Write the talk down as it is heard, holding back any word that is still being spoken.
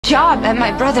job at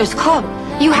my brother's club.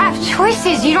 You have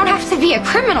choices. You don't have to be a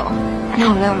criminal.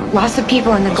 No, there are lots of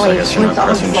people in the Glades with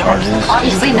all these laws.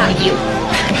 Obviously not you.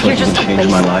 You're just a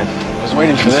change my life. I was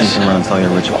waiting for this. You can run and tell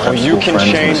your rich Oh, you can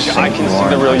change. I can see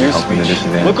the real you speech.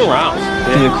 Look around.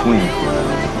 Be a queen.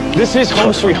 This is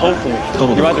home sweet home for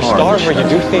me. You either starve or you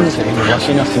do things and you're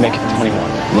lucky enough to make it to 21.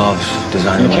 Love,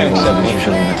 designer can't labels, accept me.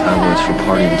 usually in the tabloids for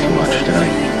partying too much.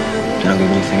 Did I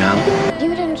leave anything out?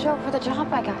 You didn't show up for the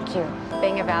job I got you.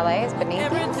 Being a valet is beneath you.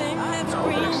 No,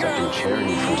 but accepting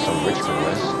charity from some Richmond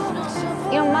list.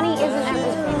 You know, money isn't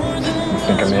everything. You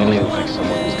think I'm an idiot? Like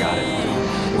someone who's got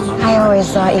it. I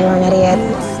always thought you were an idiot.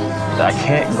 I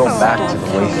can't go back to the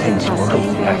way things were.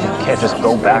 I can't just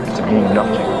go back to being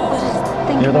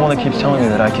nothing. You're the one that keeps telling me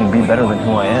that I can be better than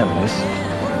who I am.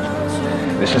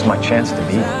 This is my chance to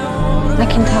be. I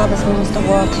can tell this means the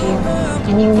world to you,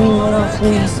 and you mean the world to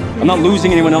me. I'm not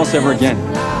losing anyone else ever again.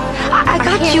 I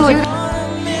got you.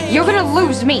 You're gonna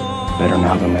lose me. Better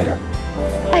now than later.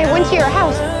 I went to your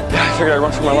house. Yeah, I figured I'd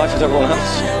run for my life with everyone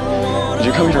else. Did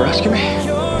you come here to rescue me?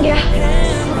 Yeah.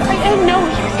 I know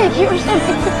you said you were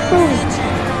something to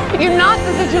prove. But you're not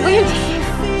the vigilante.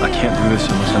 I can't do this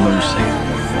unless I know you're safe.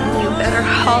 You better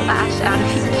haul ass out of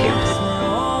here too.